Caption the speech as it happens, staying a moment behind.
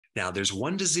Now, there's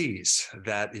one disease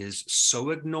that is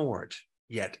so ignored,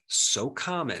 yet so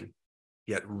common,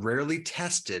 yet rarely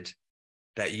tested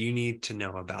that you need to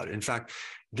know about. In fact,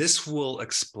 this will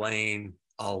explain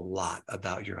a lot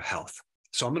about your health.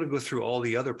 So I'm going to go through all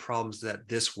the other problems that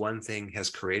this one thing has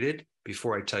created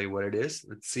before I tell you what it is.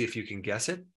 Let's see if you can guess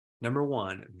it. Number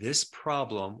one, this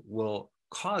problem will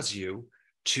cause you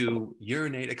to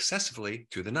urinate excessively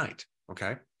through the night.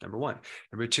 Okay. Number one.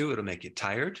 Number two, it'll make you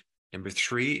tired. Number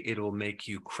three, it'll make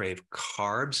you crave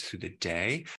carbs through the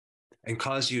day and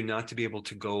cause you not to be able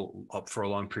to go up for a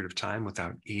long period of time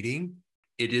without eating.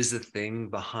 It is the thing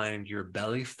behind your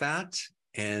belly fat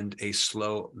and a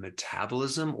slow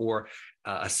metabolism, or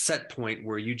a set point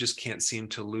where you just can't seem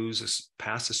to lose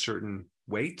past a certain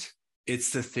weight.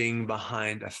 It's the thing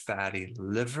behind a fatty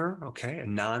liver, okay, a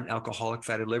non-alcoholic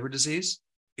fatty liver disease.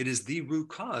 It is the root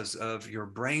cause of your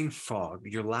brain fog,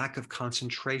 your lack of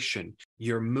concentration,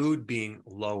 your mood being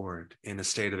lowered in a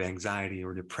state of anxiety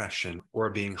or depression, or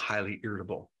being highly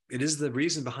irritable. It is the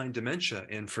reason behind dementia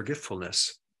and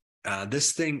forgetfulness.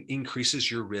 This thing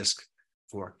increases your risk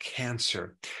for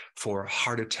cancer, for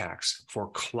heart attacks, for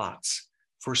clots,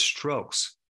 for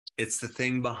strokes. It's the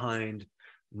thing behind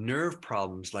nerve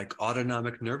problems like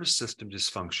autonomic nervous system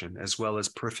dysfunction, as well as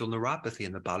peripheral neuropathy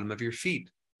in the bottom of your feet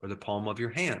or the palm of your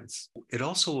hands. It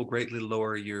also will greatly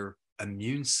lower your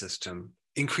immune system,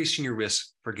 increasing your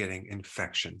risk for getting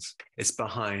infections. It's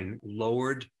behind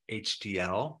lowered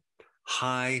HDL,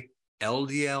 high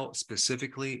LDL,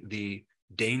 specifically the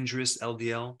dangerous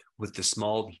LDL with the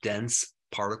small, dense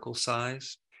particle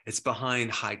size. It's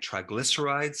behind high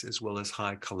triglycerides as well as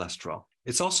high cholesterol.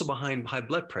 It's also behind high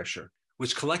blood pressure,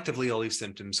 which collectively all these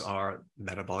symptoms are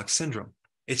metabolic syndrome.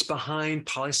 It's behind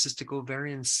polycystic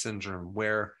ovarian syndrome,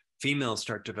 where females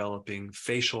start developing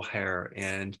facial hair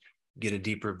and get a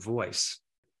deeper voice.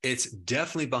 It's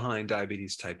definitely behind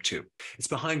diabetes type 2. It's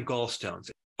behind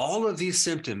gallstones. All of these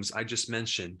symptoms I just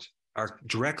mentioned are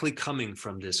directly coming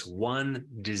from this one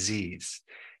disease.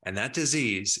 And that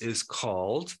disease is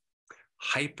called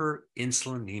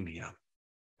hyperinsulinemia.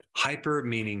 Hyper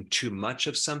meaning too much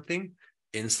of something,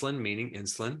 insulin meaning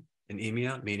insulin, and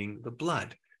emia meaning the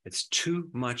blood. It's too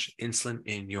much insulin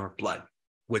in your blood.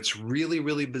 What's really,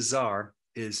 really bizarre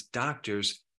is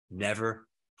doctors never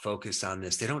focus on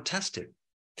this. They don't test it.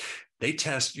 They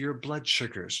test your blood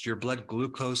sugars, your blood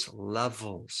glucose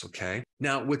levels, okay?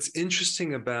 Now, what's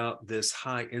interesting about this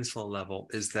high insulin level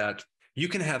is that you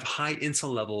can have high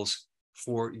insulin levels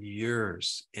for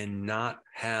years and not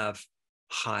have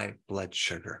high blood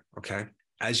sugar, okay?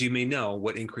 As you may know,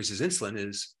 what increases insulin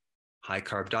is high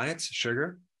carb diets,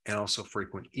 sugar, and also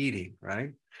frequent eating, right?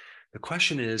 The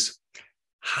question is,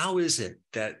 how is it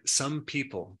that some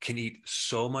people can eat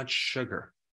so much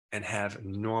sugar and have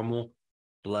normal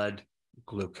blood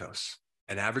glucose?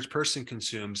 An average person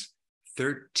consumes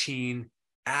 13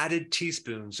 added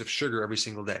teaspoons of sugar every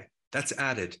single day. That's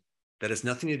added. That has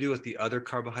nothing to do with the other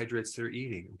carbohydrates they're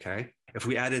eating, okay? If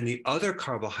we add in the other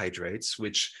carbohydrates,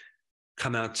 which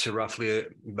come out to roughly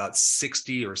about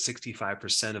 60 or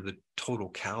 65% of the total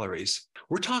calories,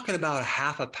 we're talking about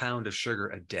half a pound of sugar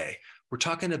a day. We're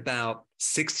talking about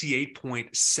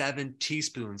 68.7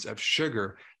 teaspoons of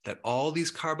sugar that all these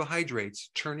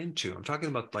carbohydrates turn into. I'm talking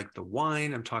about like the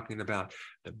wine, I'm talking about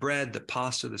the bread, the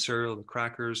pasta, the cereal, the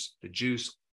crackers, the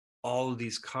juice, all of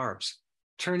these carbs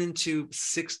turn into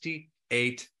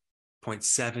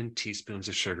 68.7 teaspoons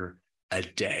of sugar a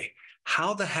day.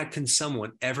 How the heck can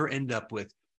someone ever end up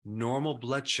with normal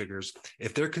blood sugars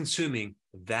if they're consuming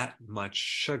that much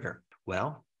sugar?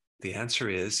 Well, the answer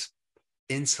is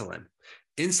insulin.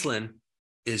 Insulin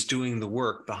is doing the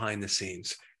work behind the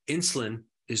scenes. Insulin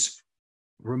is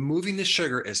removing the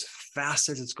sugar as fast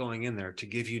as it's going in there to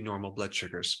give you normal blood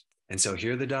sugars. And so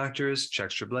here the doctors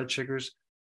checks your blood sugars.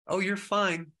 Oh, you're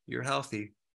fine. You're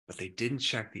healthy. But they didn't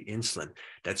check the insulin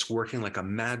that's working like a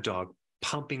mad dog,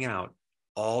 pumping out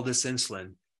all this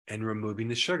insulin and removing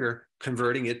the sugar,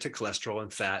 converting it to cholesterol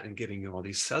and fat and giving you all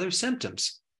these other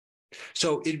symptoms.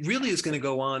 So it really is going to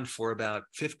go on for about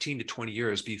 15 to 20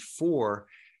 years before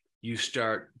you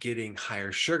start getting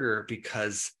higher sugar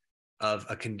because of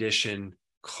a condition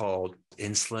called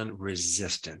insulin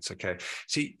resistance, okay?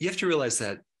 So you have to realize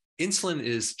that insulin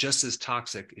is just as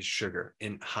toxic as sugar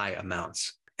in high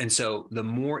amounts. And so the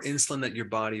more insulin that your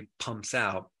body pumps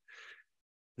out,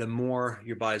 the more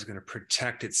your body is going to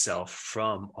protect itself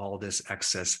from all this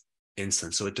excess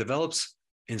insulin. So it develops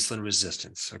insulin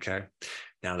resistance, okay?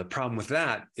 Now, the problem with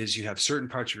that is you have certain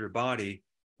parts of your body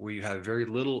where you have very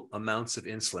little amounts of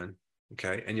insulin,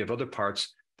 okay? And you have other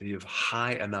parts that you have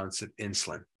high amounts of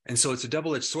insulin. And so it's a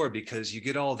double-edged sword because you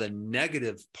get all the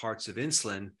negative parts of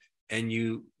insulin and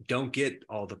you don't get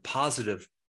all the positive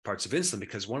parts of insulin,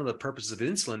 because one of the purposes of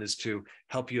insulin is to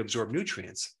help you absorb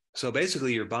nutrients. So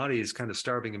basically your body is kind of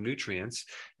starving of nutrients.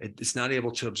 It's not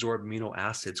able to absorb amino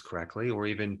acids correctly, or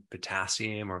even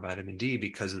potassium or vitamin D,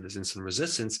 because of this insulin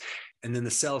resistance. And then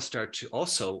the cells start to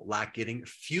also lack getting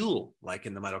fuel, like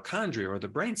in the mitochondria or the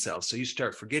brain cells. So you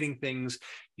start forgetting things.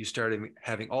 You start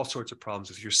having all sorts of problems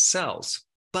with your cells,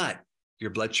 but your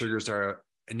blood sugars are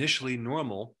initially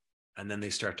normal, and then they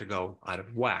start to go out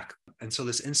of whack. And so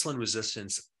this insulin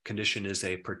resistance condition is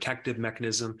a protective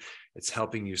mechanism. It's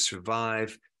helping you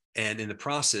survive. And in the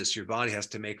process, your body has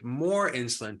to make more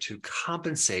insulin to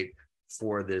compensate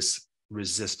for this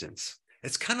resistance.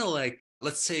 It's kind of like,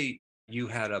 let's say you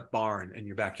had a barn in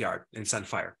your backyard and it's on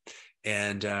fire,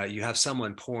 and you have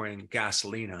someone pouring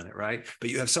gasoline on it, right? But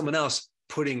you have someone else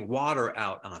putting water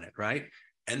out on it, right?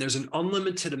 And there's an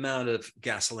unlimited amount of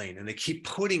gasoline, and they keep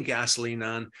putting gasoline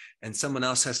on, and someone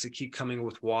else has to keep coming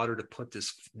with water to put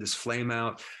this flame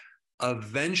out.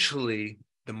 Eventually,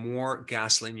 the more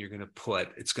gasoline you're going to put,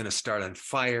 it's going to start on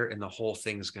fire, and the whole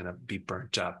thing is going to be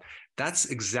burnt up. That's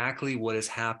exactly what is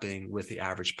happening with the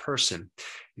average person.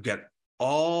 You've got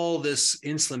all this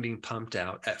insulin being pumped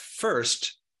out. At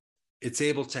first, it's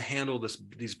able to handle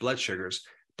these blood sugars,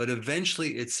 but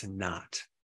eventually it's not.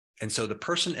 And so the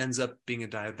person ends up being a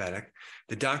diabetic.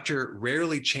 The doctor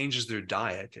rarely changes their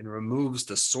diet and removes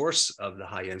the source of the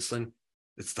high insulin.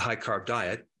 It's the high carb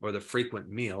diet or the frequent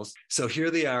meals. So here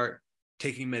they are,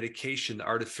 taking medication to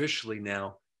artificially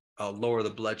now lower the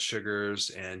blood sugars,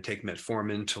 and take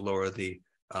metformin to lower the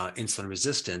insulin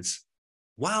resistance,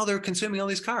 while they're consuming all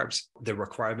these carbs. The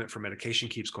requirement for medication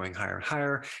keeps going higher and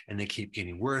higher, and they keep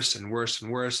getting worse and worse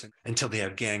and worse until they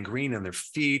have gangrene on their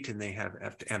feet, and they have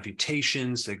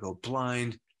amputations, they go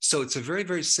blind. So it's a very,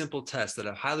 very simple test that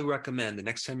I highly recommend. The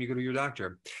next time you go to your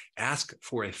doctor, ask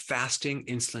for a fasting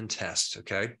insulin test,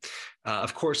 okay?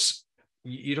 Of course,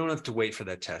 you don't have to wait for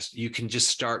that test. You can just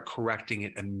start correcting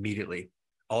it immediately.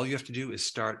 All you have to do is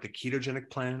start the ketogenic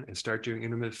plan and start doing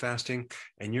intermittent fasting,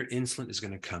 and your insulin is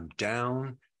going to come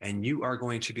down, and you are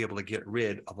going to be able to get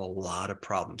rid of a lot of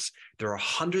problems. There are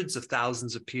hundreds of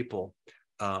thousands of people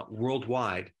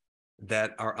worldwide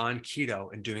that are on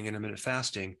keto and doing intermittent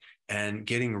fasting and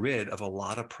getting rid of a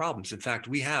lot of problems. In fact,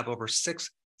 we have over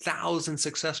 6,000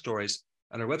 success stories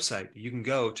on our website. You can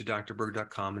go to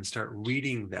drberg.com and start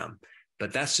reading them.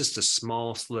 But that's just a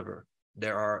small sliver.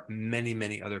 There are many,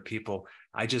 many other people.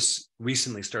 I just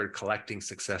recently started collecting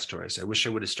success stories. I wish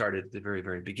I would have started at the very,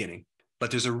 very beginning.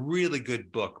 But there's a really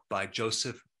good book by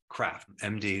Joseph Kraft,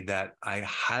 MD, that I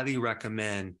highly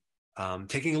recommend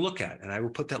taking a look at. And I will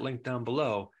put that link down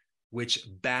below, which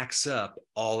backs up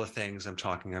all the things I'm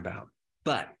talking about.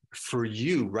 But for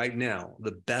you right now,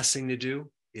 the best thing to do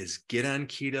is get on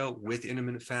keto with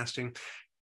intermittent fasting.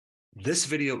 This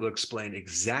video will explain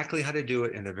exactly how to do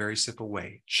it in a very simple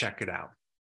way. Check it out.